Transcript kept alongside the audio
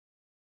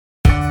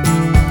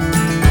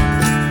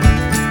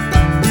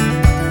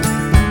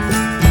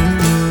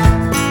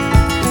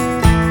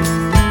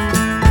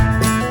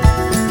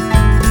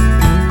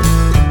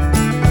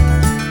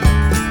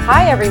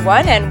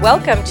everyone, and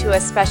welcome to a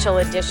special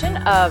edition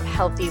of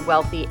Healthy,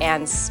 Wealthy,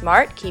 and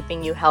Smart,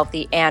 keeping you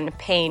healthy and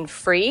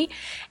pain-free.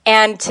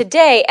 And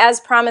today,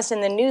 as promised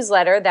in the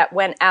newsletter that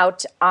went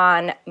out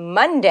on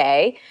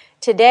Monday,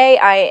 today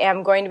I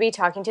am going to be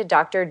talking to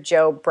Dr.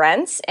 Joe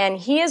Brence, and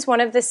he is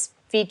one of the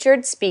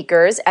featured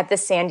speakers at the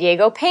San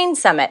Diego Pain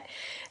Summit.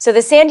 So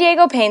the San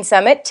Diego Pain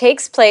Summit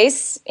takes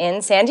place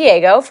in San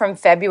Diego from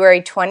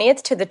February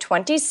 20th to the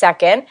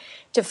 22nd.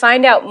 To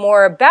find out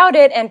more about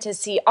it and to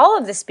see all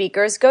of the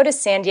speakers, go to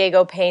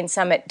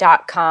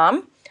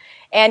sandiegopainssummit.com.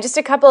 And just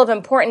a couple of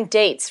important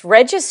dates.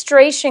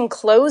 Registration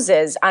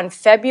closes on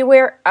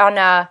February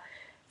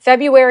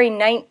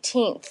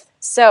 19th.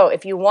 So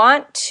if you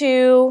want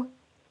to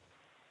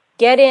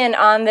get in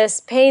on this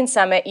pain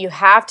summit, you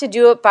have to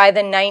do it by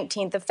the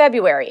 19th of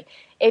February.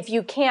 If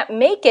you can't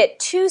make it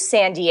to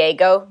San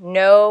Diego,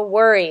 no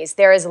worries.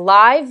 There is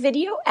live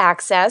video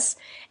access,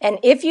 and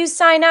if you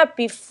sign up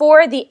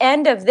before the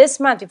end of this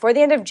month, before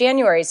the end of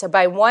January, so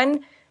by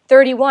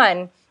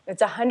 1/31,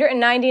 it's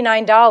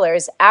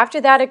 $199.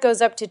 After that, it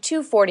goes up to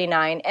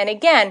 $249. And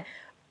again,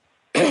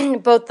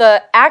 both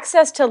the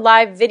access to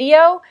live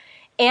video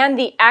and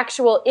the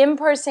actual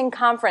in-person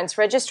conference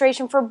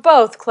registration for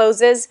both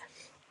closes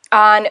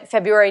on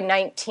February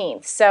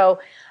 19th. So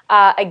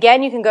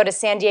again, you can go to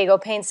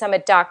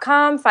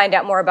sandiegopainssummit.com, find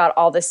out more about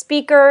all the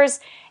speakers.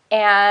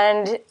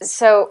 And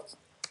so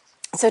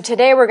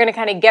today we're going to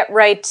kind of get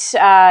right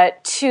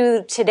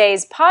to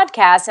today's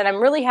podcast. And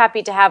I'm really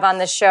happy to have on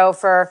the show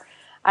for,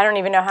 I don't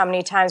even know how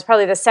many times,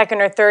 probably the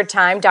second or third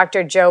time,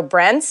 Dr. Joe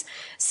Brence.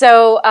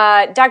 So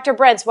Dr.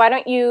 Brence, why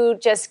don't you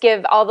just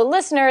give all the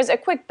listeners a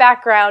quick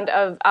background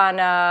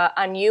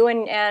on you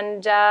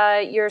and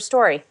your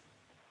story?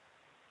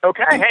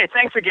 Okay. Hey,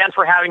 thanks again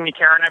for having me,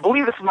 Karen. I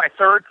believe this is my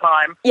third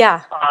time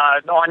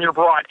on your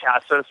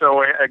broadcast.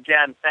 So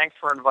again, thanks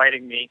for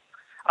inviting me.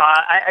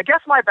 I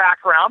guess my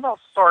background, I'll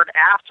start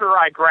after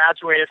I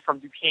graduated from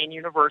Duquesne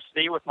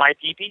University with my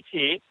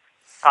PPT.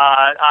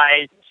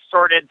 I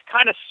started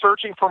kind of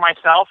searching for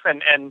myself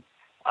and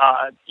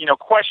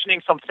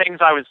questioning some things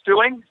I was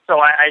doing. So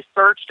I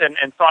searched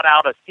and sought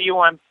out a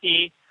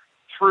COMT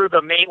through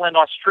the mainland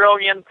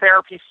Australian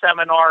therapy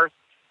seminars.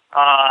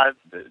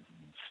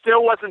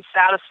 Still wasn't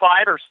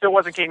satisfied or still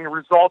wasn't getting the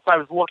results I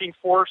was looking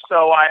for,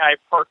 so I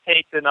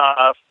partaked in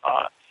a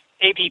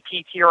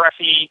ABP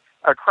TRFE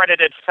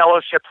accredited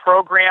fellowship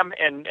program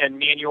in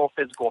manual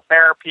physical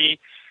therapy.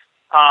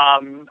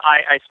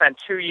 I spent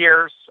 2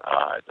 years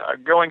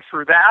going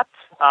through that.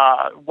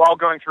 While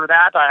going through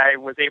that, I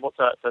was able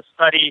to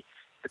study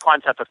the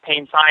concept of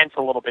pain science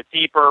a little bit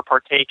deeper,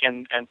 partake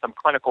in some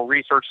clinical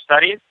research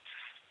studies.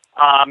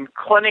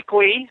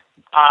 Clinically,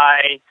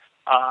 I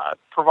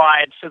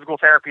provide physical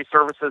therapy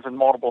services in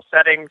multiple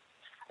settings.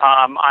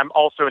 I'm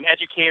also an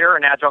educator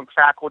and adjunct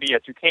faculty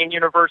at Duquesne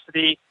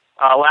University,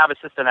 lab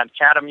assistant at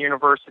Chatham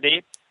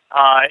University,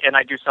 and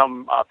I do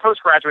some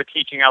postgraduate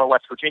teaching out of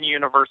West Virginia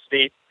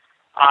University.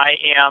 I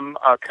am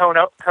a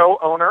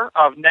co-owner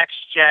of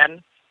Next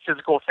Gen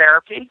Physical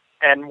Therapy,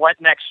 and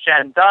what Next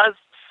Gen does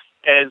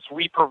is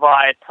we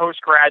provide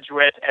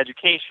postgraduate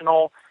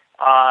educational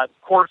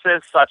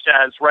courses such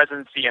as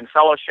residency and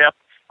fellowship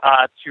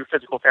to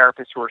physical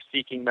therapists who are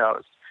seeking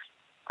those.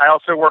 I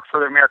also work for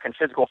the American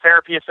Physical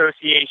Therapy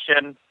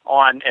Association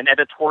on an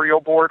editorial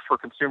board for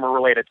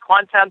consumer-related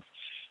content,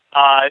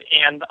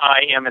 and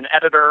I am an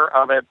editor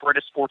of a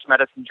British sports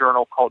medicine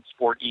journal called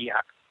Sport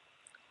EX.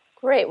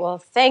 Great. Well,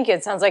 thank you.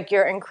 It sounds like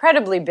you're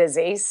incredibly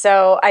busy.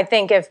 So I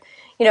think if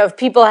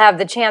people have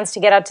the chance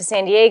to get out to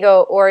San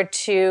Diego or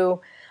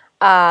to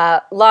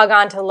log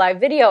on to live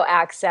video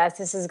access,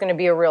 this is going to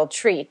be a real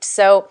treat.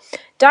 So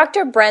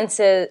Dr.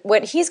 Brence,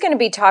 what he's going to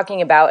be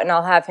talking about, and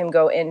I'll have him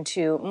go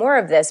into more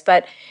of this,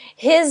 but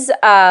his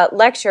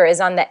lecture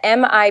is on the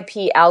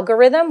M.I.P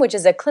algorithm, which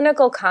is a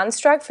clinical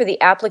construct for the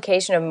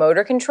application of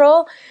motor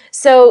control.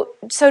 So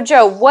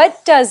Joe,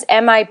 what does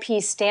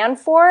M.I.P stand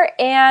for?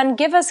 And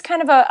give us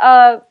kind of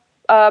a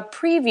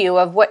preview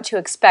of what to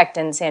expect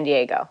in San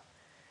Diego.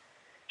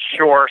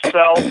 Sure.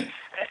 So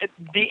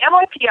the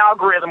M.I.P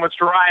algorithm was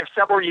derived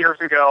several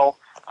years ago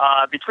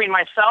between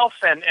myself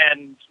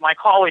and my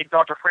colleague,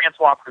 Dr.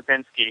 Francois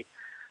Krasinski.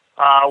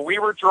 We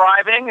were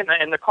driving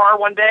in the car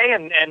one day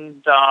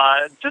and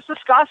just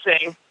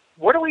discussing,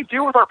 what do we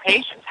do with our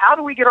patients? How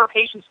do we get our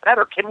patients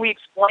better? Can we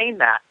explain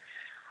that?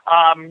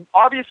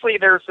 Obviously,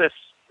 there's this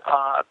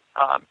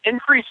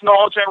increased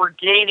knowledge that we're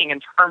gaining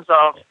in terms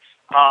of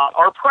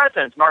our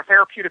presence and our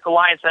therapeutic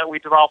alliance that we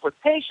develop with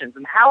patients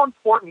and how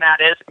important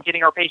that is in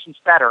getting our patients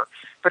better.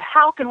 But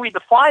how can we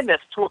define this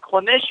to a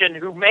clinician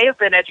who may have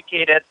been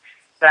educated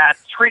that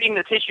treating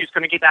the tissue is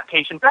going to get that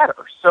patient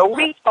better? So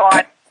we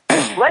thought,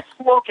 let's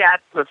look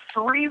at the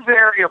three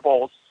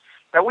variables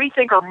that we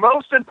think are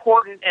most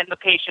important in the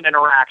patient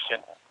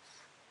interaction.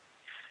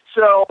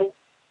 So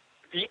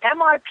the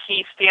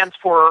MIP stands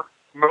for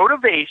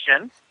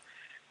motivation.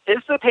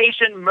 Is the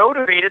patient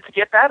motivated to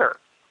get better?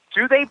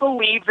 Do they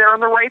believe they're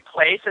in the right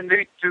place, and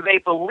do they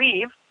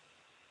believe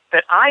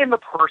that I am the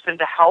person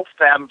to help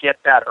them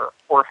get better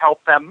or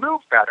help them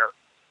move better?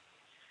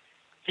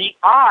 The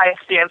I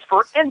stands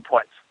for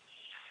input.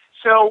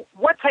 So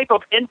what type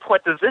of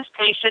input does this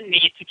patient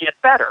need to get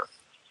better?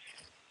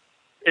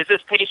 Is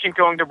this patient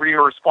going to be a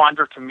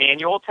responder to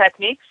manual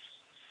techniques?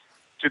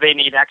 Do they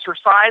need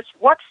exercise?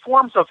 What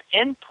forms of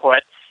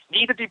input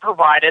need to be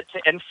provided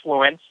to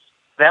influence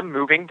them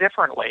moving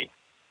differently?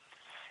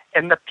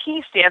 And the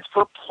P stands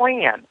for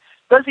plan.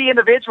 Does the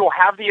individual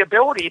have the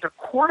ability to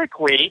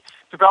cortically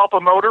develop a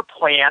motor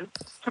plan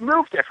to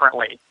move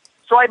differently?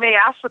 So I may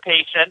ask the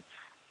patient,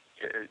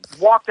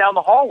 walk down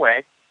the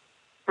hallway,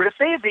 but if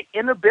they have the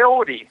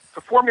inability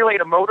to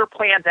formulate a motor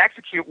plan to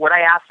execute what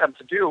I ask them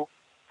to do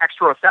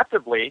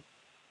exteroceptively,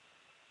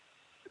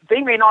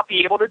 they may not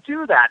be able to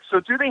do that. So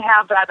do they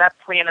have that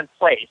plan in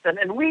place?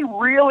 And we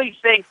really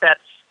think that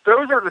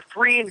those are the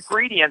three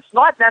ingredients,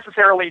 not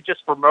necessarily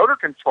just for motor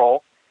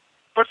control,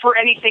 but for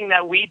anything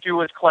that we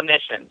do as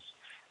clinicians.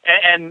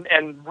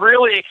 And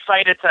really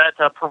excited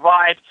to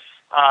provide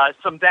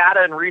some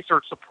data and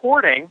research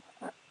supporting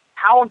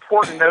how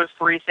important those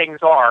three things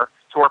are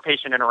to our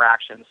patient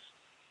interactions.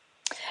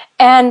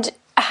 And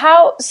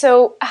how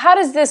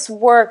does this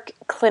work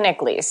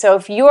clinically? So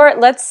if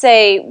let's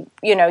say,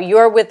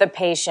 you're with a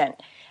patient,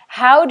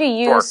 how do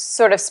you Sure.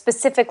 sort of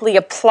specifically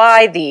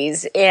apply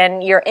these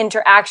in your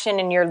interaction,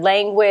 in your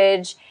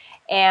language,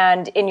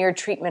 and in your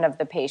treatment of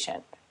the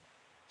patient?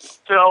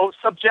 So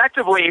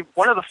subjectively,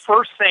 one of the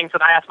first things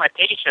that I ask my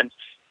patients,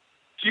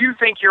 do you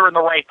think you're in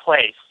the right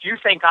place? Do you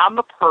think I'm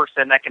the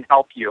person that can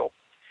help you?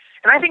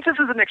 And I think this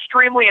is an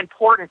extremely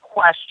important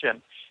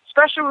question,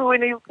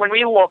 especially when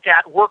we look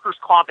at workers'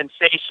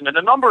 compensation and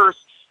the numbers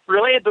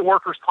related to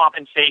workers'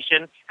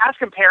 compensation as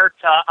compared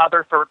to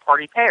other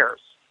third-party payers.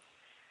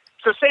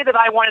 So say that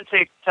I wanted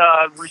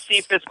to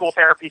receive physical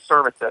therapy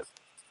services.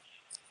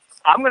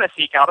 I'm going to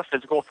seek out a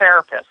physical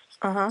therapist.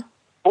 Uh-huh.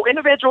 Well,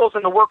 individuals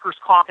in the workers'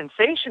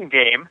 compensation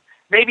game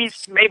may be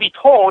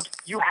told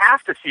you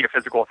have to see a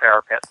physical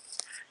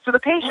therapist. So the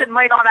patient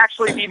might not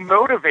actually be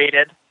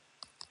motivated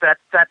that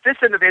this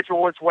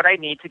individual is what I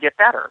need to get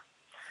better.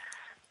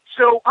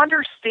 So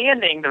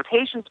understanding the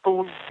patient's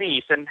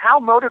beliefs and how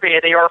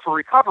motivated they are for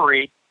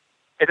recovery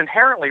is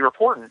inherently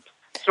important.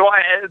 So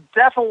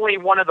definitely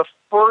one of the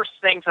first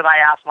things that I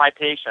ask my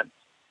patients,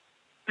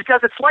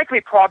 because it's likely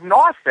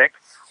prognostic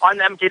on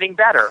them getting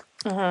better.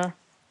 Mm-hmm.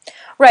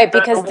 Right,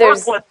 because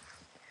there's...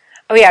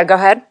 Oh, yeah, go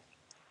ahead.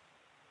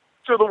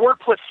 So the word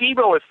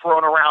placebo is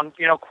thrown around,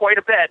 quite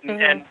a bit.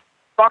 And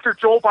Dr.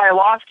 Joel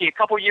Bialowski, a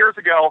couple years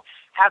ago,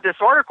 had this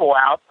article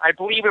out. I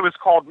believe it was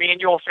called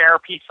Manual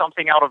Therapy,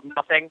 Something Out of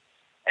Nothing.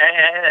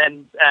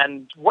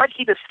 And what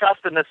he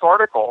discussed in this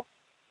article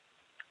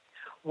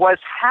was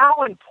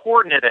how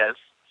important it is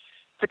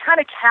to kind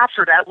of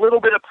capture that little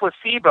bit of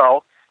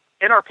placebo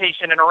in our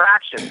patient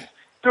interactions.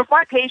 So if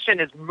my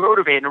patient is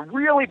motivated and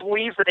really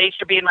believes that they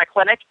should be in my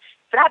clinic,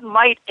 that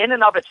might in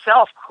and of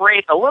itself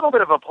create a little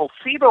bit of a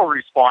placebo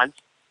response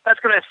that's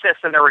going to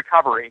assist in their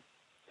recovery.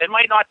 It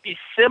might not be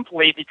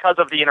simply because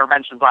of the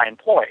interventions I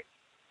employ.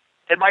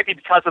 It might be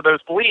because of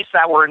those beliefs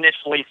that were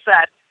initially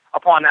set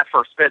upon that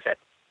first visit.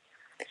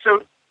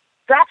 So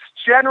that's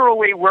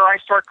generally where I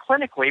start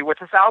clinically with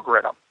this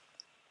algorithm.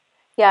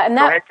 Yeah, and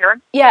Go ahead,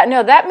 Karen. Yeah,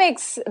 no, that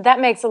makes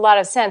a lot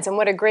of sense, and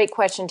what a great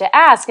question to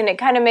ask. And it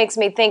kind of makes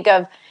me think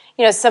of,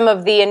 some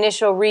of the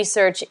initial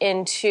research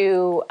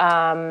into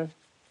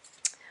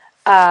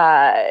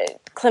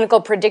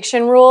clinical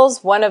prediction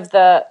rules.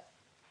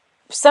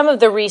 Some of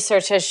the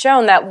research has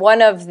shown that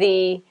one of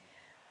the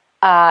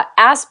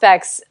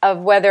aspects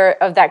of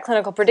that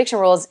clinical prediction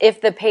rule is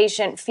if the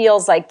patient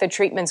feels like the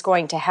treatment's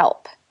going to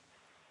help.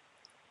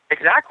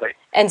 Exactly.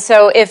 And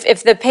so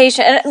if the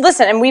patient, and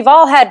listen, and we've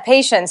all had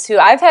patients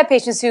I've had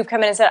patients who've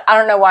come in and said, I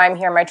don't know why I'm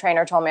here, my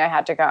trainer told me I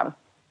had to come.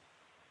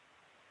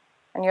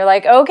 And you're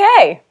like,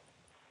 okay,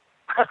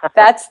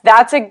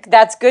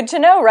 that's good to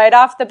know right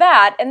off the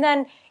bat. And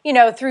then,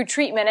 through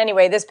treatment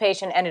anyway, this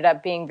patient ended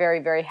up being very,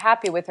 very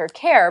happy with her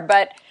care.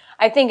 But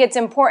I think it's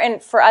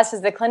important for us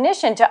as the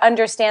clinician to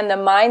understand the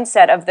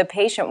mindset of the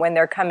patient when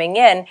they're coming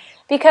in,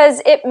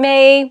 because it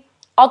may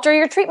alter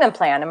your treatment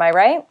plan. Am I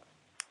right?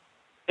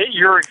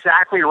 You're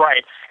exactly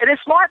right. And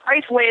it's not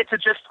isolated to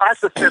just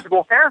us as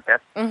physical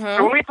therapists. Mm-hmm.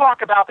 So when we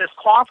talk about this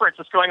conference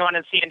that's going on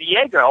in San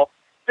Diego,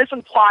 this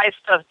implies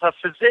to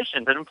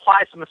physicians. It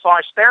implies to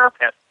massage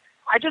therapists.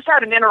 I just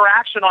had an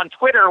interaction on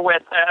Twitter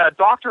with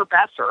Dr.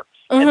 Besser.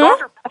 Mm-hmm. And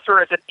Dr.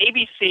 Besser is an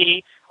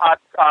ABC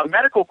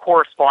medical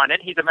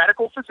correspondent. He's a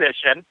medical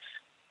physician.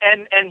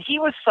 And he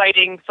was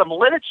citing some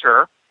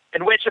literature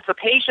in which if the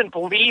patient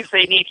believes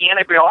they need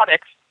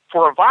antibiotics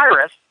for a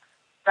virus,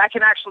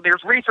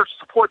 there's research to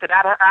support that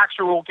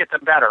actually will get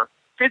them better.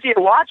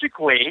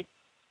 Physiologically,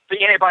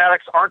 the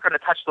antibiotics aren't going to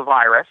touch the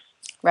virus.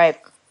 Right.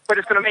 But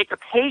it's going to make the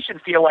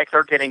patient feel like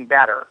they're getting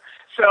better.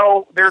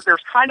 So there's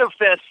kind of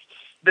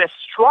this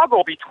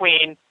struggle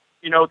between,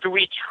 do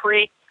we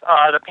treat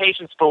the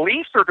patient's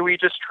beliefs or do we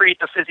just treat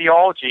the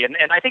physiology? And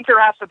I think there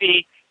has to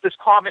be this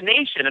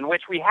combination in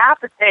which we have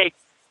to take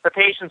the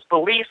patient's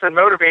beliefs and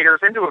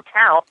motivators into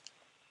account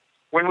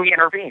when we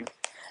intervene.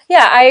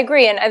 Yeah, I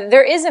agree. And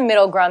there is a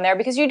middle ground there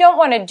because you don't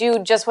want to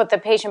do just what the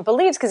patient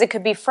believes because it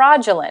could be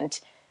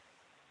fraudulent.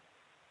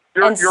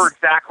 You're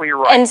exactly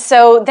right. And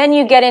so then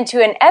you get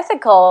into an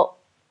ethical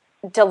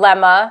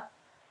dilemma,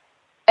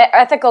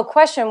 ethical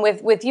question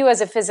with you as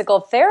a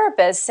physical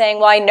therapist saying,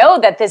 well, I know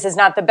that this is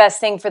not the best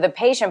thing for the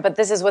patient, but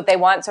this is what they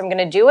want, so I'm going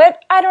to do it.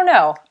 I don't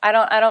know. I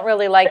don't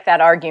really like that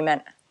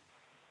argument.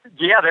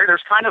 Yeah,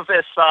 there's kind of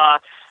this,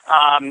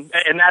 and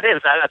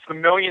that's the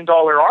 $1 million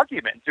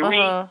argument. Do we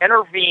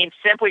intervene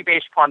simply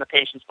based upon the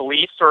patient's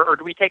beliefs, or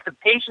do we take the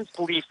patient's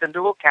beliefs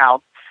into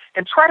account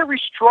and try to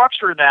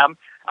restructure them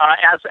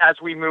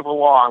as we move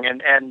along?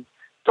 And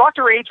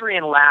Dr.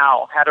 Adrian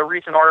Lau had a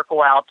recent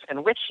article out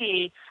in which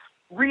he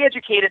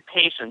re-educated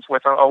patients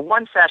with a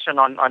one session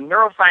on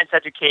neuroscience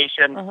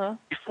education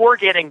before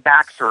getting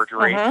back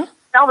surgery.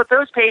 Now that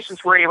those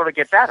patients were able to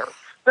get better.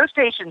 Those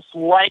patients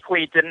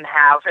likely didn't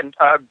have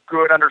a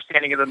good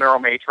understanding of the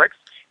neuromatrix.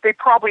 They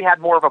probably had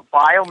more of a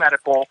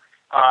biomedical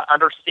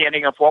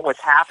understanding of what was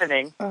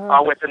happening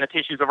within the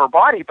tissues of our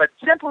body, but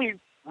simply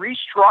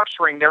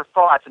restructuring their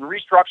thoughts and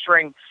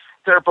restructuring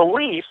their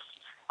beliefs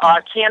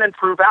can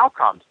improve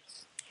outcomes.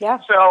 Yeah.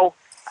 So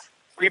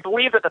we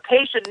believe that the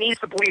patient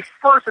needs to believe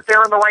first that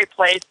they're in the right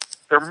place,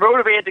 they're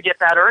motivated to get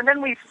better, and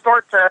then we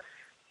start to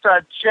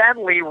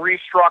gently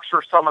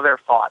restructure some of their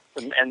thoughts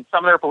and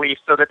some of their beliefs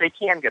so that they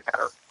can get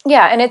better.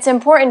 Yeah, and it's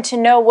important to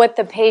know what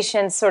the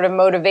patient's sort of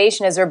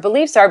motivation is or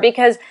beliefs are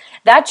because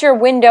that's your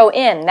window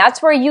in.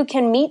 That's where you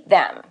can meet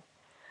them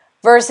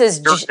versus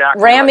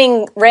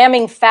exactly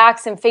ramming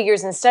facts and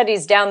figures and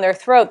studies down their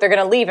throat. They're going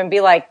to leave and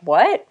be like,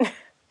 what?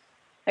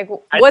 Like,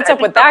 what's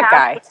up with that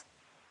guy?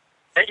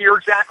 You're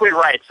exactly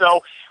right.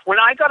 So when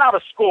I got out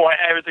of school,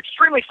 I was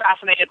extremely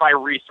fascinated by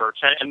research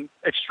and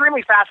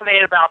extremely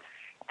fascinated about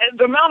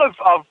the amount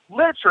of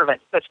literature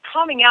that's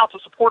coming out to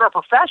support our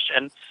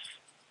profession,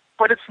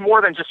 but it's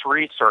more than just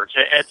research.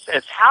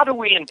 It's how do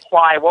we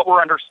imply what we're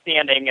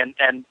understanding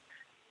and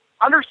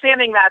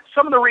understanding that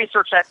some of the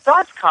research that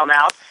does come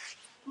out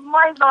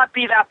might not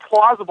be that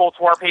plausible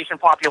to our patient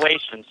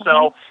population.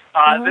 So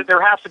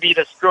there has to be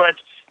this good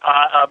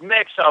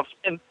mix of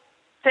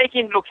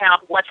taking into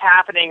account what's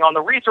happening on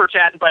the research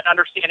end, but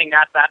understanding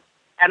that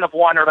end of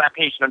one or that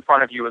patient in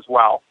front of you as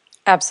well.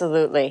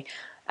 Absolutely.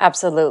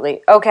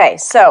 Absolutely. Okay,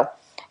 so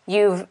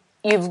you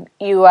figure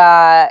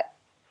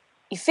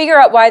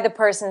out why the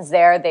person's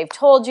there. They've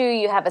told you.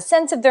 You have a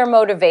sense of their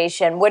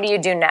motivation. What do you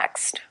do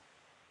next?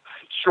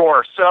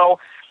 Sure. So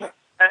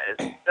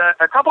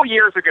a couple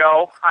years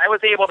ago, I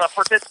was able to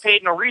participate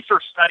in a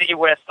research study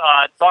with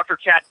Dr.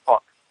 Chad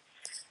Cook.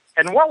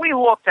 And what we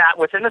looked at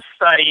within the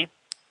study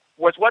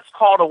was what's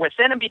called a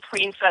within and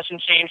between session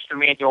change to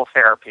manual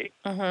therapy.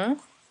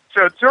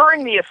 So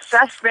during the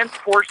assessment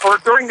portion, or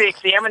during the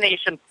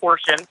examination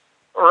portion,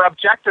 or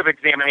objective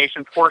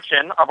examination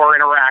portion of our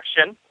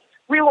interaction,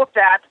 we looked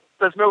at,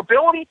 does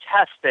mobility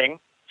testing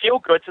feel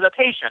good to the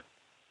patient?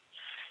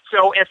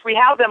 So if we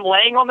have them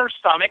laying on their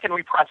stomach and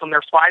we press on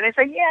their spine, they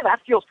say, yeah, that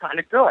feels kind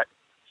of good.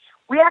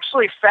 We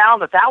actually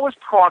found that was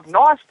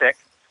prognostic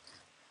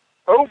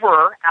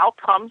over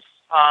outcomes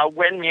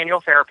when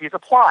manual therapy is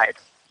applied.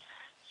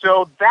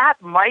 So that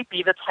might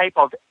be the type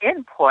of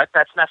input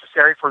that's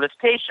necessary for this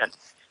patient.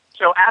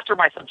 So after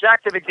my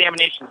subjective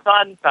examination is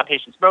done, that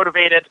patient's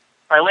motivated,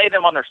 I lay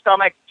them on their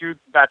stomach, do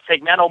that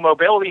segmental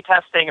mobility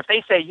testing. If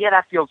they say, yeah,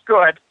 that feels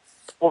good,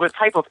 well, the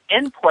type of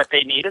input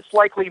they need is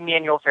likely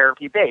manual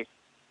therapy based.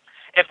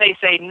 If they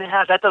say,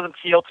 nah, that doesn't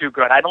feel too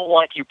good, I don't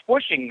like you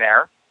pushing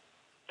there,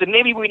 then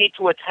maybe we need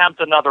to attempt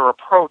another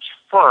approach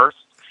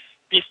first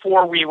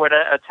before we would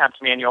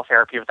attempt manual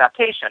therapy with that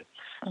patient.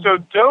 So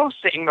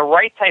dosing the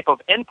right type of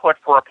input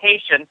for a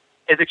patient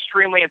is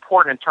extremely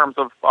important in terms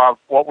of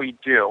what we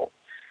do.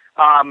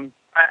 I'm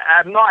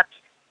not,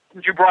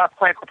 you brought up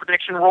clinical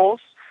prediction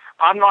rules.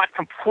 I'm not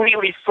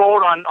completely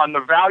sold on the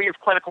value of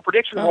clinical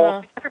prediction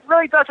rules because it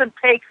really doesn't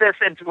take this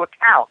into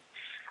account.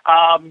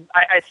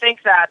 I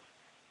think that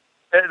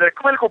the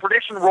clinical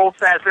prediction rule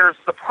says there's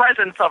the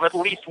presence of at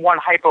least one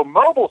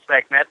hypomobile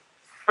segment,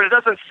 but it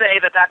doesn't say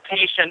that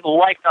patient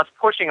liked us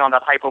pushing on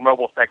that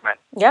hypomobile segment.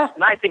 Yeah.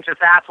 And I think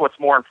that's what's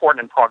more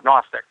important in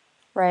prognostic.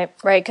 Right,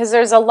 because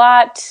there's a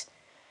lot,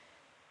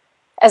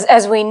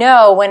 as we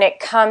know, when it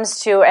comes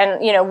to,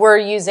 and we're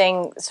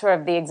using sort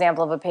of the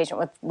example of a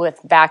patient with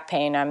back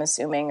pain, I'm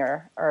assuming,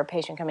 or a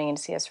patient coming in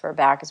to see us for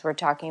back, as we're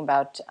talking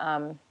about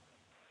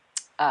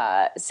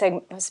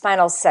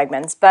spinal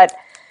segments. But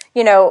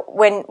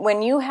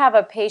when you have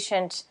a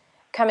patient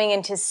coming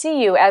in to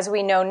see you, as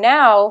we know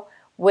now,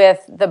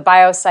 with the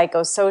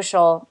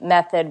biopsychosocial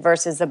method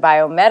versus the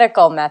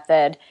biomedical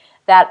method,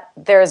 that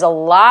there's a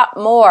lot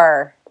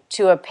more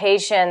to a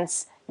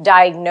patient's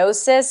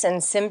diagnosis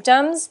and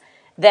symptoms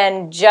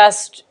than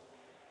just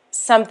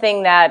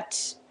something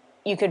that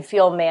you could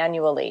feel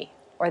manually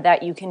or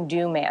that you can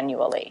do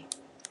manually.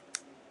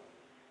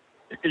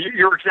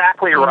 You're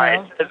exactly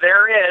right.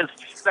 There is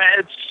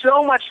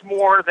so much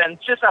more than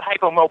just a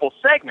hypomobile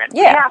segment.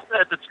 Yeah. We have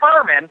to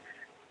determine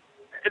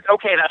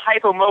okay, that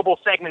hypomobile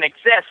segment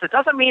exists, it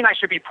doesn't mean I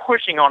should be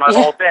pushing on it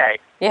all day.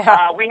 We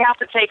have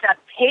to take that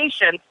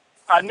patient's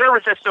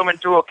nervous system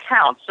into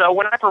account. So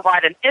when I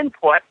provide an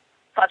input,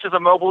 such as a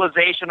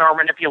mobilization or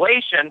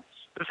manipulation,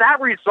 does that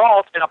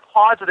result in a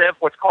positive,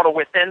 what's called a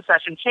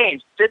within-session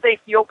change? Did they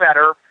feel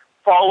better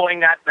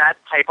following that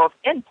type of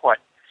input?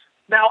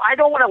 Now, I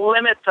don't want to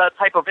limit the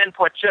type of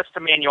input just to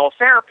manual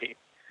therapy.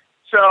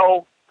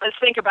 So let's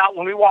think about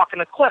when we walk in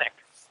the clinic.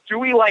 Do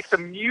we like the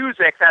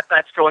music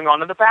that's going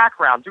on in the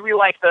background? Do we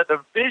like the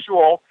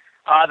visual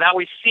that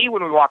we see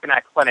when we walk in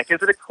that clinic?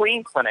 Is it a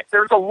clean clinic?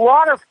 There's a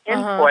lot of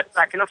input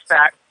that can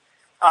affect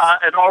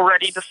an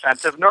already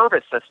defensive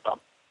nervous system.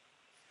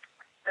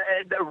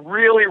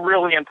 Really,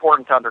 really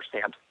important to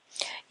understand.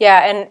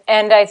 Yeah,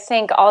 and I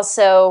think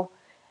also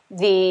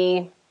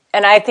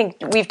and I think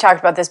we've talked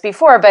about this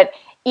before, but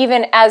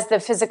even as the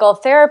physical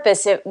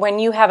therapist, when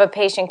you have a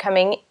patient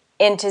coming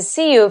in to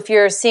see you, if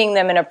you're seeing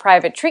them in a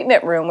private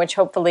treatment room, which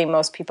hopefully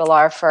most people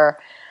are for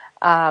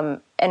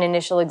an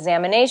initial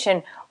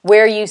examination,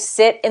 where you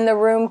sit in the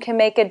room can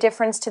make a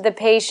difference to the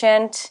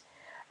patient.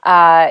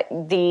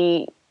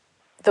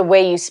 The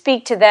way you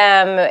speak to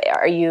them,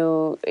 are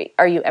you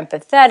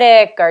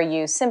empathetic? Are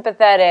you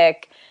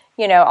sympathetic?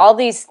 All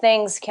these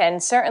things can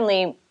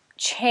certainly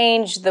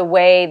change the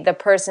way the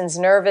person's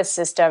nervous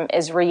system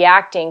is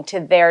reacting to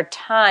their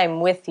time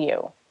with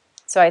you.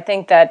 So I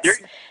think that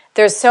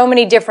there's so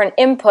many different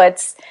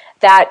inputs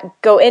that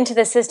go into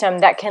the system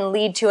that can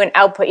lead to an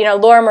output.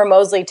 Lorimer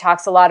Moseley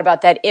talks a lot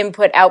about that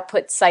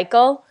input-output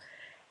cycle,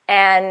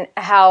 and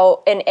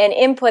how an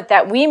input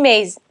that we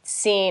may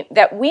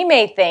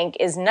think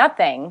is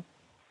nothing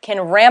can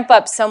ramp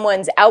up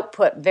someone's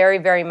output very,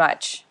 very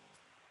much.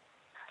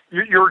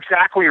 You're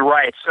exactly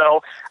right.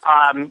 So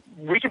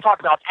we can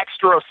talk about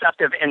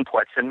exteroceptive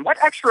inputs. And what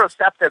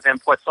exteroceptive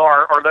inputs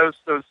are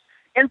those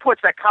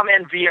inputs that come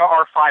in via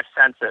our five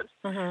senses.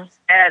 Mm-hmm.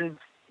 And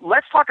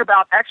let's talk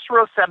about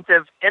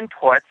exteroceptive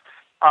inputs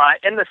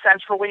in the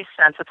centrally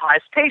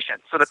sensitized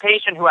patient. So the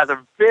patient who has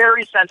a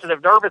very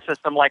sensitive nervous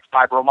system like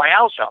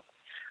fibromyalgia.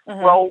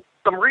 Mm-hmm. Well,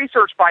 some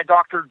research by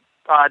Dr.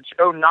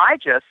 Joe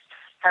Nigis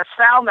has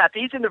found that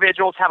these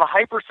individuals have a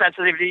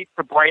hypersensitivity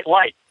to bright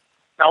light.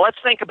 Now let's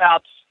think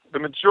about the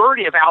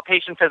majority of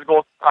outpatient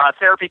physical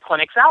therapy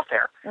clinics out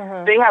there.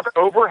 Mm-hmm. They have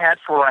overhead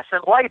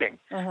fluorescent lighting.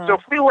 Mm-hmm. So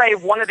if we lay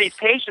one of these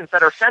patients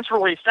that are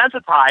centrally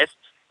sensitized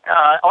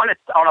on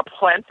a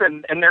plinth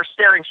and they're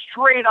staring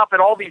straight up at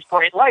all these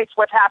bright lights,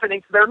 what's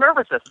happening to their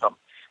nervous system?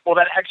 Well,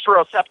 that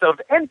exteroceptive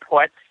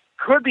input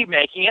could be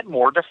making it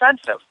more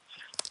defensive.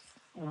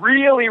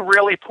 Really,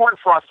 really important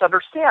for us to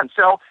understand.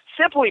 So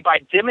simply by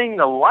dimming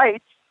the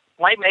lights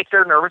might make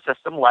their nervous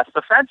system less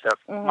defensive,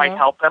 mm-hmm. might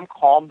help them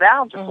calm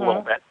down just mm-hmm. a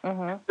little bit.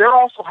 Mm-hmm. They're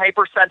also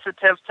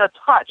hypersensitive to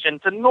touch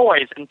and to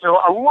noise and to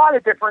a lot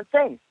of different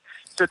things.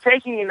 So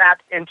taking that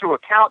into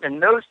account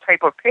in those type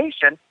of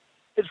patients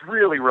is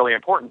really, really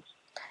important.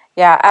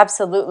 Yeah,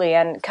 absolutely.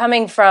 And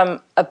coming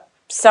from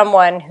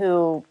someone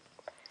who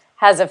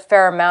has a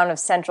fair amount of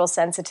central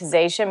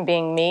sensitization,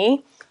 being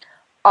me,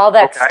 all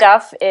that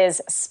stuff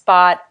is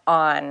spot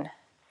on,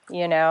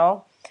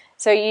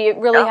 So you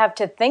really have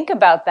to think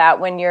about that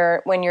when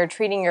you're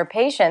treating your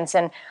patients.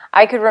 And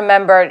I could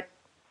remember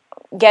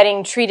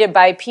getting treated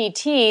by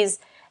PTs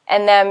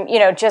and them,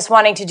 just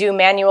wanting to do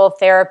manual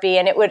therapy,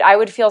 and I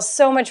would feel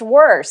so much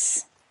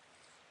worse,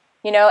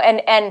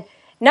 and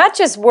not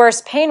just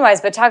worse pain-wise,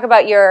 but talk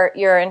about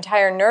your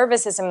entire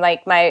nervous system.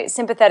 Like my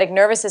sympathetic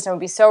nervous system would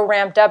be so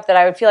ramped up that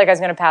I would feel like I was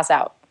going to pass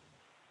out.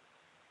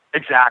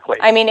 Exactly.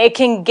 I mean, it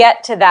can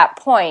get to that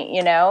point,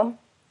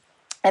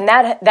 And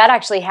that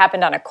actually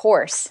happened on a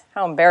course.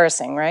 How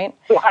embarrassing, right?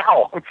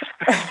 Wow.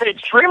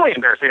 Extremely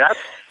embarrassing.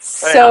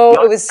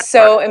 It was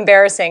so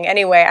embarrassing.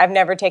 Anyway, I've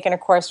never taken a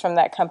course from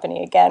that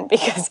company again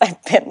because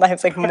I've been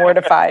like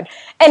mortified.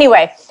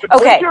 Anyway,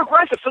 okay. You're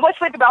aggressive. So let's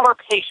think about our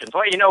patients.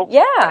 Well,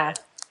 Yeah.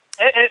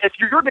 If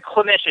you're the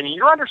clinician and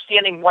you're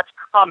understanding what's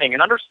coming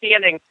and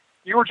understanding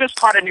you were just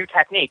taught a new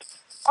technique,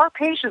 our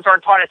patients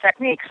aren't taught a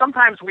technique.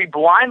 Sometimes we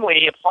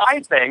blindly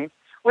apply things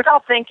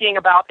without thinking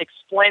about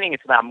explaining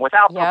it to them,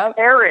 without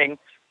preparing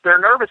their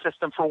nervous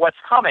system for what's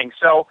coming.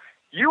 So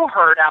you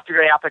heard after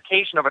the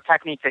application of a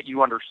technique that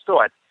you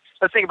understood.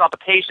 Let's think about the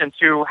patients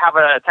who have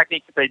a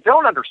technique that they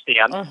don't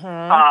understand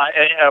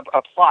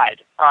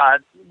applied.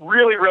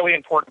 Really, really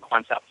important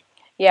concept.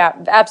 Yeah,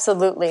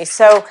 absolutely.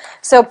 So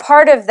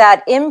part of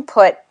that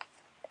input,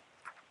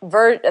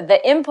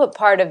 the input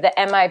part of the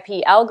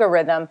M.I.P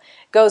algorithm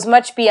goes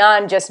much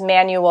beyond just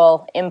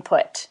manual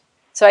input.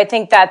 So I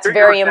think that's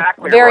very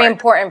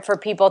important for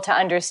people to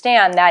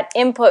understand that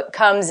input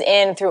comes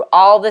in through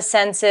all the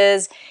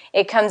senses.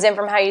 It comes in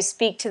from how you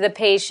speak to the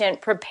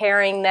patient,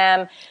 preparing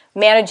them,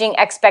 managing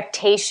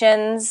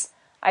expectations,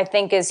 I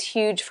think is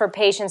huge for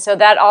patients. So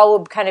that all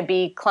would kind of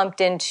be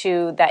clumped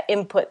into that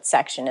input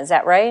section. Is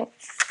that right?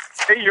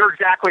 You're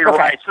exactly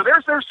right. So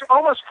there's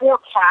almost 4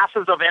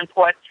 classes of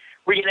input.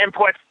 We can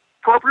input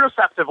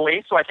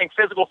proprioceptively. So I think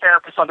physical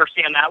therapists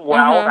understand that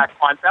well, that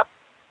concept.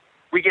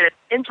 We get it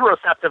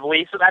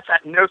interoceptively, so that's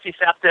that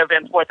nociceptive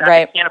input, that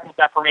Right. mechanical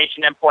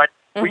deformation input.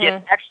 We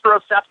get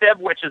exteroceptive,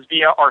 which is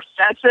via our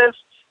senses,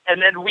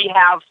 and then we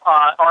have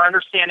our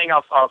understanding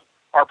of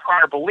our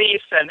prior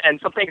beliefs and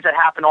some things that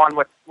happen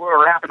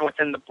happen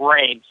within the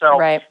brain. So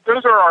Right.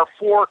 those are our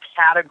 4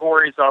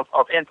 categories of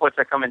inputs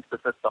that come into the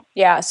system.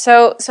 Yeah.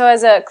 So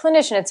as a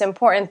clinician, it's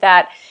important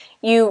that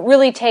you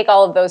really take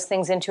all of those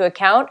things into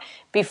account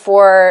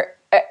before,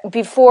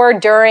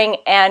 during,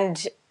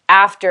 and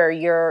after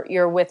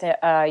you're with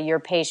your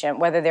patient,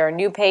 whether they're a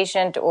new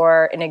patient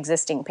or an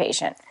existing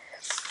patient.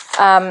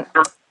 Sure.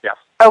 Yes.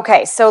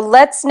 Okay, so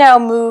let's now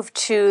move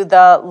to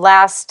the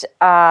last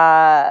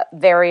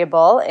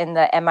variable in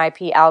the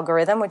M.I.P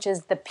algorithm, which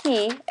is the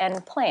P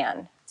and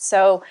plan.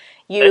 So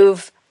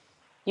you've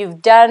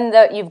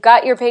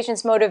got your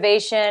patient's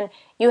motivation.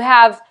 You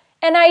have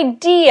an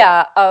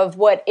idea of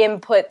what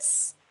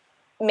inputs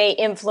may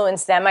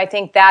influence them. I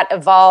think that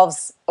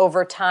evolves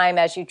over time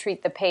as you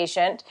treat the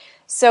patient.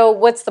 So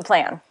what's the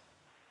plan?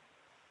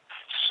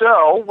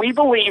 So we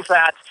believe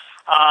that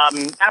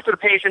after the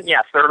patient,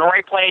 yes, they're in the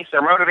right place,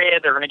 they're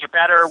motivated, they're going to get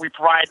better. We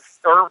provide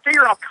or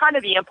figure out kind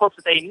of the inputs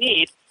that they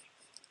need.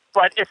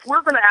 But if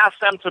we're going to ask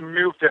them to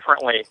move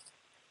differently,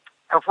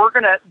 if we're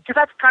going to, because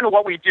that's kind of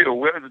what we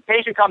do. The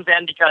patient comes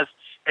in because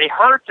they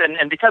hurt,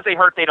 and because they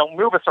hurt, they don't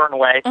move a certain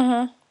way.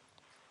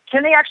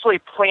 Can they actually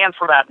plan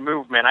for that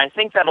movement? I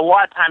think that a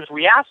lot of times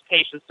we ask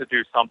patients to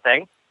do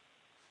something,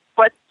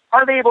 but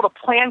are they able to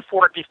plan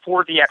for it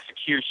before the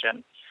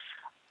execution?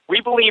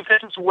 We believe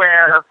this is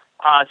where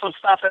some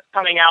stuff that's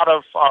coming out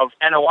of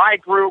NOI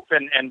group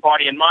and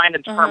body and mind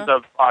in terms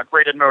of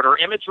graded motor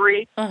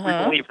imagery. We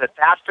believe that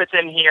fits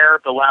in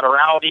here, the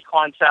laterality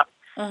concept.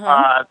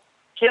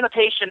 Can the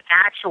patient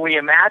actually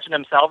imagine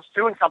themselves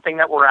doing something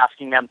that we're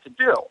asking them to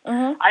do?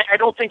 I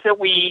don't think that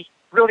we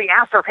really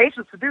ask our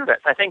patients to do this.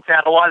 I think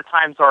that a lot of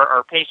times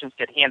our patients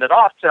get handed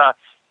off to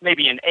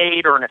maybe an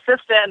aide or an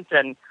assistant,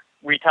 and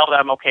we tell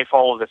them, okay,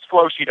 follow this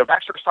flow sheet of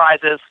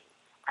exercises.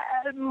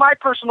 My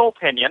personal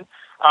opinion,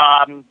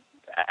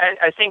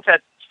 I think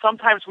that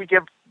sometimes we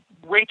give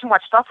way too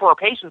much stuff for our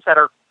patients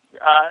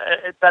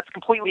that's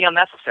completely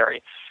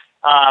unnecessary.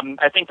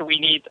 I think that we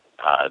need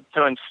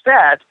to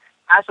instead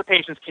ask the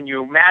patients, can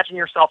you imagine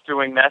yourself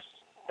doing this?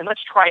 And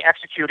let's try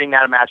executing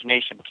that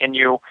imagination. Can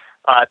you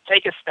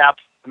take a step,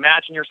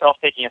 imagine yourself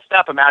taking a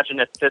step, imagine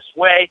it this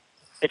way.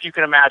 If you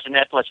can imagine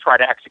it, let's try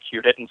to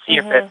execute it and see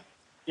if it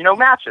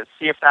matches,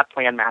 see if that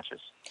plan matches.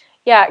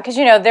 Yeah, because,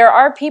 there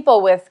are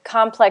people with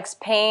complex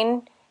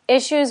pain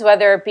issues,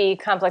 whether it be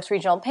complex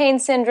regional pain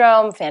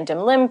syndrome, phantom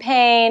limb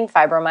pain,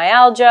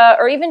 fibromyalgia,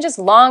 or even just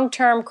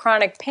long-term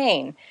chronic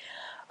pain,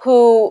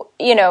 who,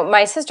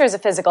 my sister is a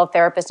physical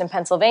therapist in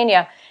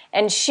Pennsylvania,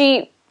 and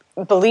she,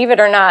 believe it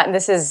or not, and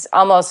this is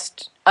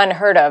almost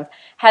unheard of,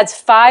 has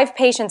 5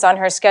 patients on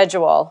her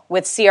schedule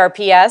with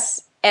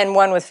CRPS and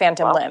 1 with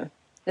phantom limb.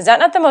 Is that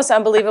not the most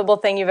unbelievable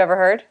thing you've ever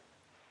heard?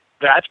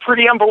 That's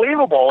pretty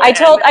unbelievable. I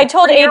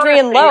told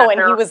Adrian Lowe, and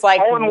he was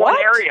like, all in what?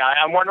 one area.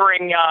 I'm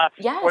wondering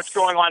what's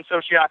going on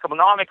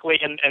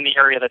socioeconomically in the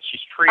area that she's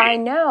treating. I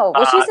know.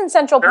 Well, she's in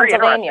central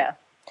Pennsylvania.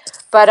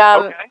 But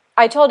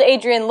I told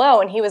Adrian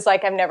Lowe, and he was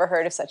like, I've never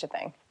heard of such a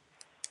thing.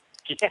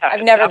 Yeah,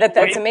 I've never,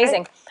 that's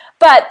amazing.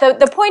 But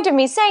the point of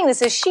me saying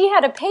this is she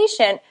had a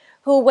patient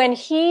who, when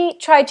he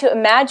tried to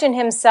imagine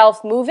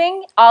himself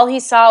moving, all he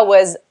saw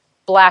was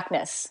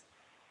blackness.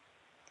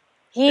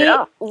 He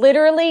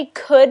literally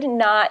could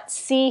not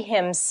see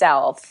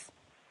himself.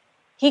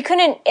 He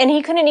couldn't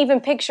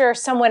even picture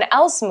someone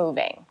else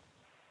moving.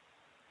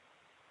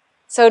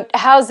 So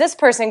how's this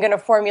person going to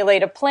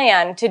formulate a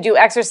plan to do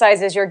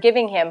exercises you're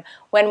giving him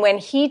when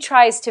he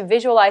tries to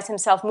visualize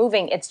himself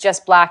moving, it's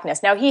just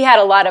blackness? Now, he had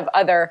a lot of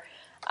other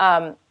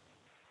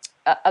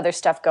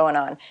stuff going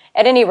on.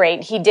 At any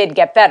rate, he did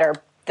get better.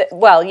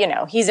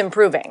 He's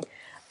improving.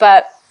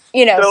 But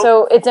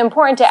so it's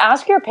important to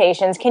ask your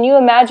patients, can you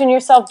imagine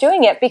yourself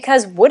doing it?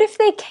 Because what if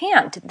they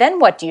can't? Then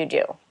what do you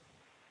do?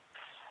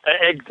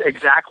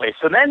 Exactly.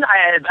 So then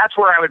that's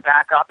where I would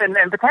back up and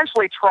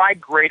potentially try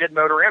graded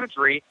motor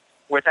imagery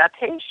with that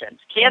patient.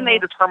 Can they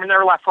determine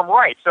their left from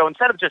right? So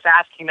instead of just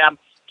asking them,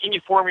 can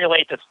you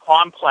formulate this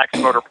complex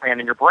motor plan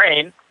in your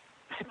brain,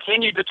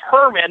 can you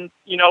determine,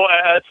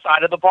 a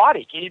side of the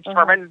body? Can you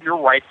determine your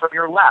right from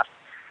your left?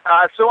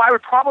 So I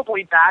would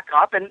probably back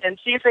up and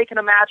see if they can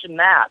imagine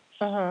that.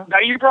 Now,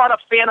 you brought up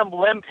phantom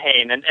limb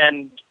pain,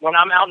 and when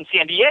I'm out in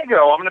San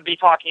Diego, I'm going to be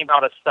talking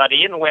about a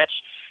study in which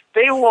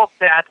they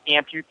looked at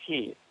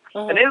amputees.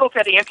 And they looked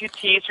at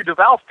amputees who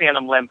developed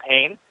phantom limb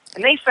pain,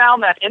 and they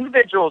found that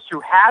individuals who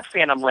had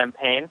phantom limb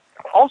pain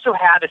also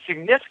had a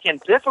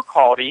significant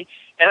difficulty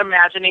in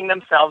imagining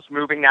themselves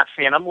moving that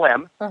phantom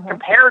limb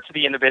compared to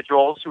the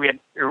individuals who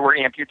were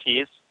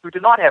amputees who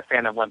did not have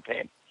phantom limb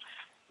pain.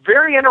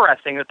 Very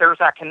interesting that there's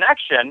that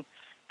connection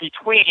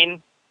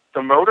between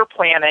the motor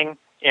planning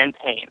and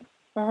pain.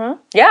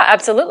 Yeah,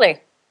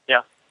 absolutely.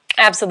 Yeah.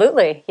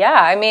 Absolutely. Yeah.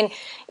 I mean,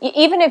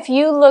 even if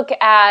you look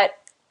at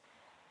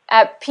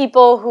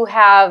people who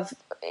have,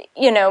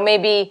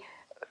 maybe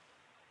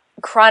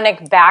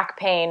chronic back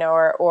pain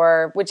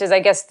or which is, I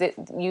guess, the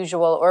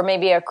usual, or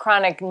maybe a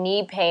chronic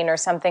knee pain or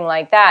something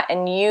like that,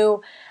 and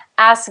you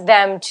ask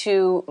them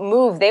to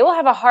move, they will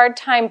have a hard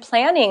time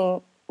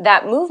planning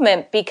that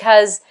movement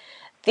because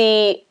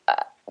the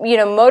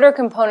motor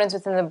components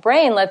within the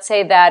brain, let's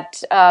say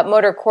that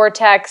motor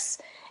cortex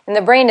in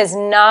the brain is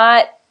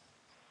not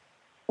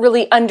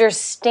really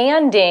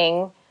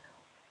understanding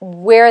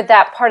where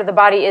that part of the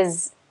body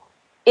is.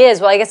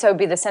 Well, I guess that would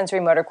be the sensory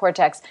motor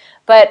cortex.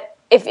 But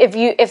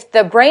if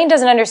the brain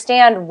doesn't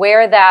understand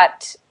where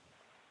that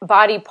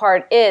body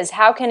part is,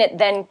 how can it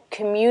then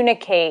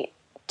communicate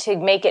to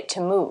make it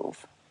to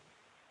move?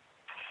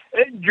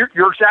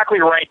 You're exactly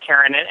right,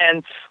 Karen.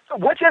 And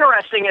what's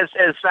interesting is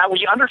that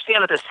we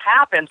understand that this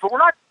happens, but we're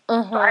not.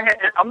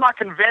 I'm not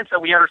convinced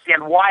that we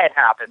understand why it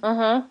happens.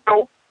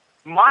 So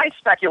my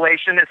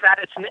speculation is that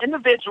it's an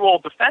individual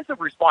defensive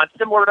response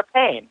similar to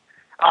pain.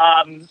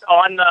 On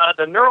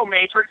the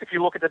neuromatrix, if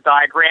you look at the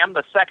diagram,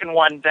 the second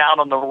one down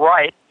on the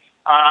right,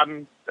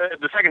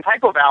 the second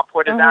type of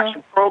output is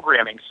action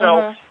programming.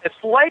 So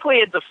it's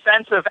likely a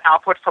defensive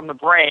output from the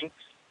brain.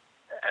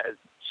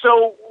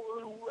 So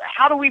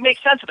how do we make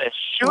sense of this?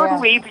 Should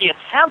we be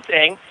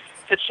attempting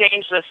to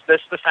change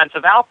this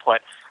defensive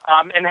output?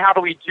 And how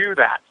do we do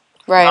that?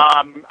 Right.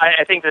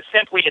 I think that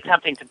simply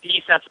attempting to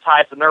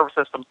desensitize the nervous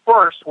system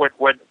first would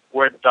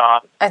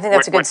I think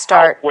that's a good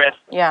start.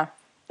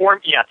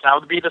 Yes, that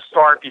would be the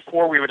start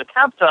before we would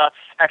attempt to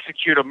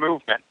execute a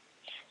movement.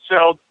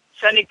 So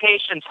sending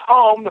patients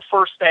home the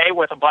first day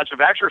with a bunch of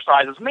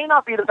exercises may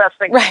not be the best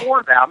thing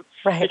for them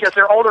because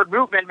their altered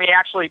movement may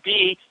actually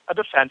be a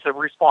defensive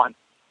response.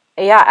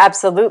 Yeah,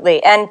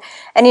 absolutely. And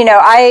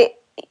I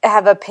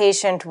have a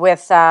patient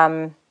with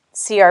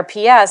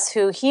CRPS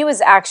who he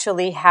was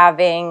actually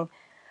having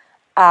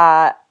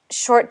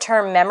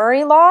short-term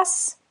memory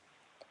loss.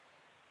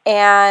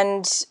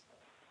 And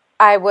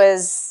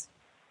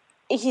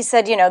he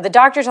said, the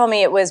doctor told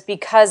me it was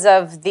because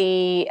of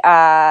the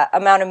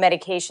amount of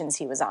medications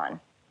he was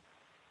on.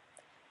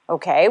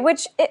 Okay,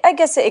 which I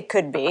guess it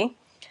could be.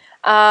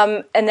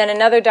 And then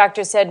another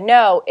doctor said,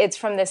 no, it's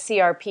from the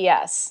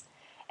CRPS.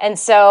 And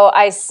so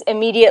I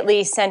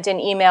immediately sent an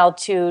email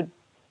to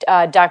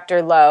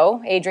Dr.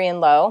 Lowe, Adrian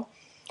Lowe,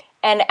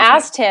 and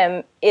asked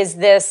him,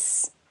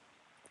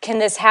 can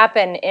this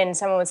happen in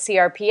someone with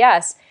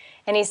CRPS?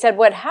 And he said,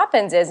 what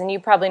happens is, and you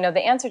probably know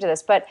the answer to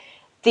this, but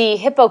the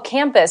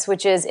hippocampus,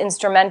 which is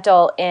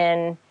instrumental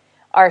in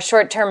our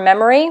short-term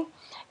memory,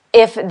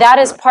 if that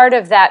is part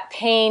of that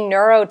pain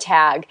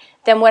neurotag,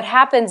 then what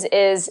happens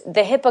is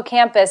the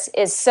hippocampus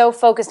is so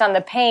focused on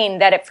the pain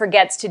that it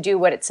forgets to do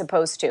what it's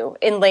supposed to,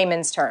 in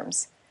layman's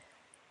terms.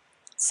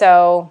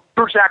 So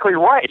you're exactly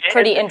right.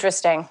 Pretty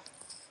interesting.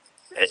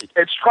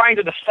 It's trying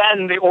to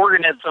defend the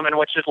organism in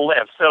which it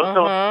lives.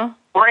 So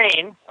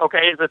brain,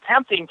 is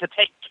attempting to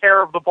take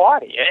care of the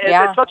body.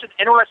 It's such an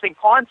interesting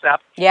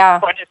concept. Yeah.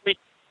 But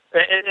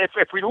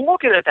if we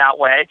look at it that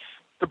way,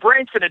 the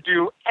brain's going to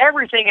do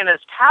everything in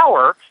its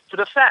power to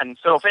defend.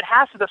 So if it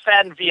has to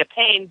defend via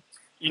pain,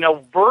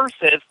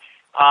 versus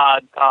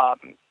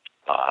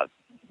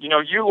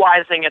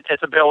utilizing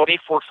its ability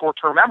for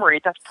short-term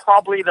memory, that's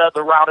probably the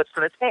route it's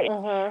going to take.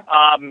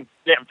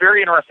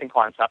 Very interesting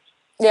concept.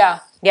 Yeah,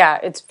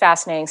 it's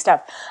fascinating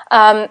stuff.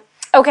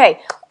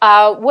 Okay,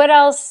 what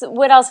else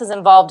is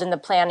involved in the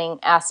planning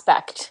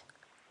aspect?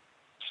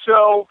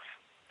 So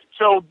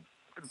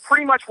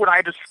pretty much what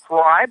I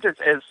described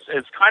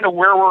is kind of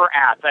where we're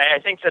at. I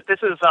think that this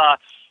is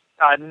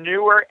a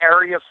newer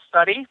area of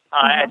study.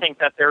 I think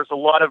that there's a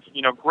lot of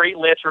great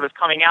literature that's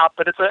coming out,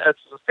 but it's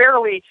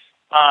fairly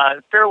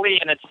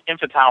in its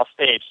infantile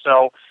stage.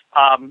 So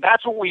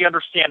that's what we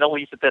understand, at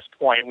least at this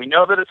point. We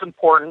know that it's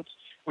important.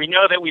 We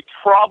know that we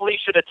probably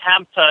should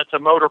attempt to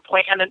motor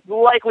plan, and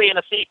likely in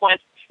a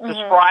sequence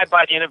described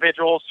by the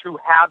individuals who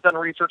have done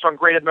research on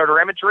graded motor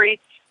imagery.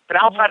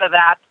 But outside of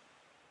that,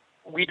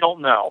 we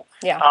don't know.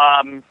 Yeah.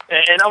 And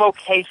I'm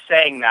okay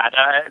saying that.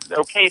 This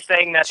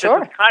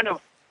is kind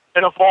of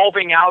an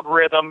evolving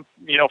algorithm,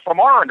 from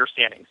our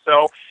understanding.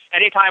 So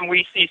anytime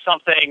we see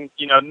something,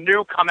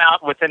 new come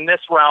out within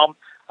this realm,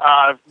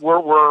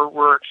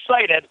 we're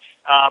excited.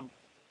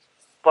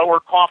 But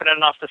we're confident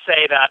enough to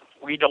say that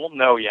we don't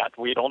know yet.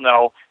 We don't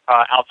know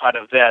outside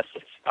of this,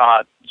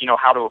 how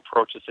to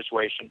approach the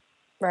situation.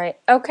 Right.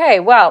 Okay.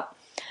 Well,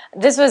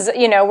 this was,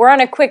 we're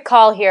on a quick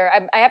call here.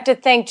 I have to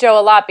thank Joe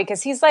a lot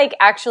because he's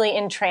actually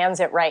in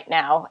transit right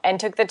now and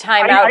took the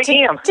time out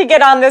to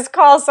get on this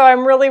call. So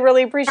I'm really,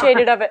 really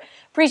appreciative of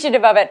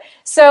it.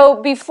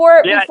 So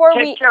before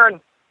we,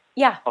 Karen.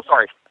 Yeah. Oh,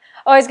 sorry.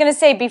 Oh, I was going to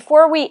say,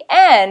 before we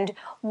end,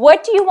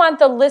 what do you want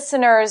the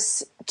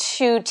listeners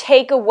to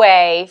take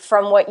away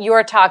from what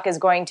your talk is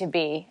going to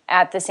be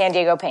at the San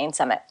Diego Pain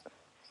Summit?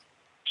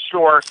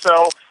 Sure.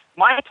 So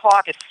my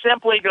talk is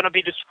simply going to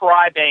be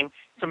describing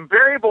some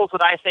variables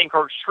that I think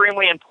are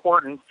extremely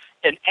important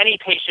in any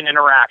patient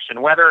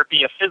interaction, whether it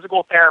be a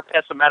physical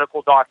therapist, a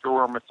medical doctor,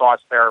 or a massage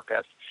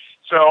therapist.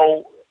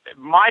 So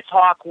my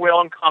talk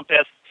will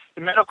encompass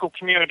the medical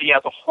community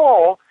as a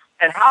whole,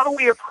 and how do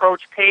we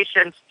approach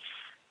patients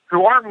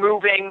who aren't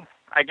moving,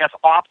 I guess,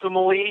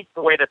 optimally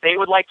the way that they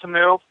would like to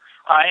move,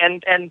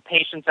 and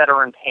patients that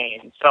are in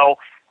pain. So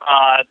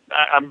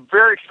I'm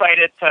very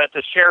excited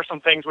to share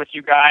some things with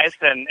you guys,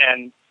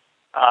 and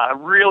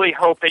really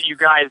hope that you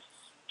guys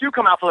do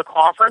come out to the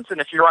conference, and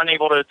if you're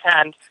unable to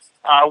attend,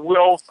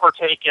 we'll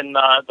partake in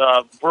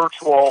the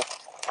virtual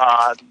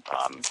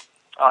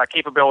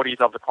capabilities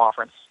of the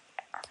conference.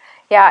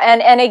 Yeah,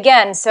 and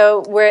again,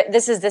 so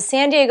this is the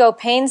San Diego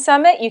Pain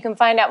Summit. You can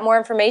find out more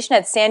information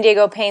at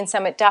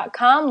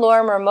SanDiegoPainSummit.com.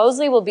 Lorimer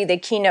Mosley will be the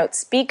keynote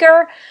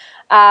speaker.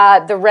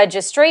 The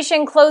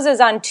registration closes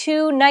on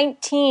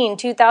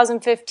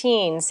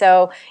 2/19/2015,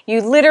 so you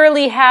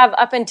literally have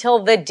up until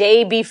the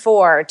day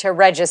before to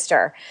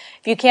register.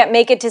 If you can't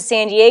make it to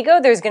San Diego,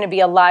 there's going to be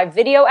a live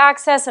video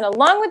access, and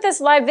along with this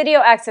live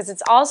video access,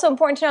 it's also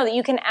important to know that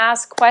you can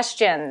ask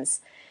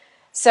questions.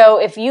 So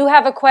if you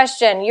have a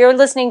question, you're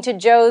listening to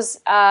Joe's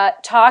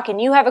talk,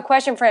 and you have a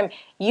question for him,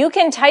 you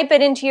can type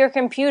it into your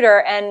computer,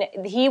 and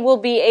he will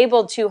be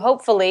able to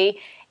hopefully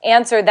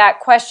answer that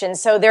question.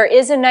 So there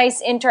is a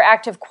nice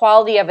interactive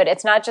quality of it.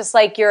 It's not just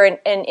like you're an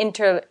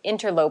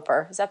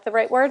interloper. Is that the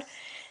right word?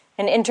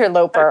 An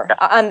interloper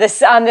on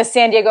the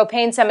San Diego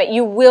Pain Summit.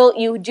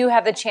 You do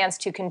have the chance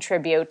to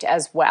contribute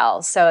as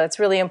well. So it's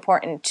really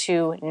important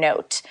to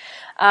note.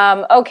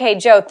 Okay,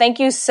 Joe, thank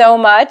you so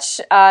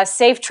much.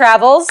 Safe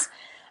travels.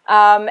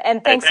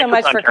 And thanks so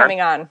much for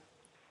coming on.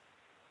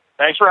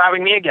 Thanks for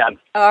having me again.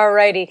 All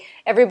righty.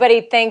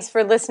 Everybody, thanks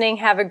for listening.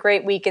 Have a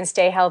great week and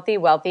stay healthy,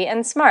 wealthy,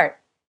 and smart.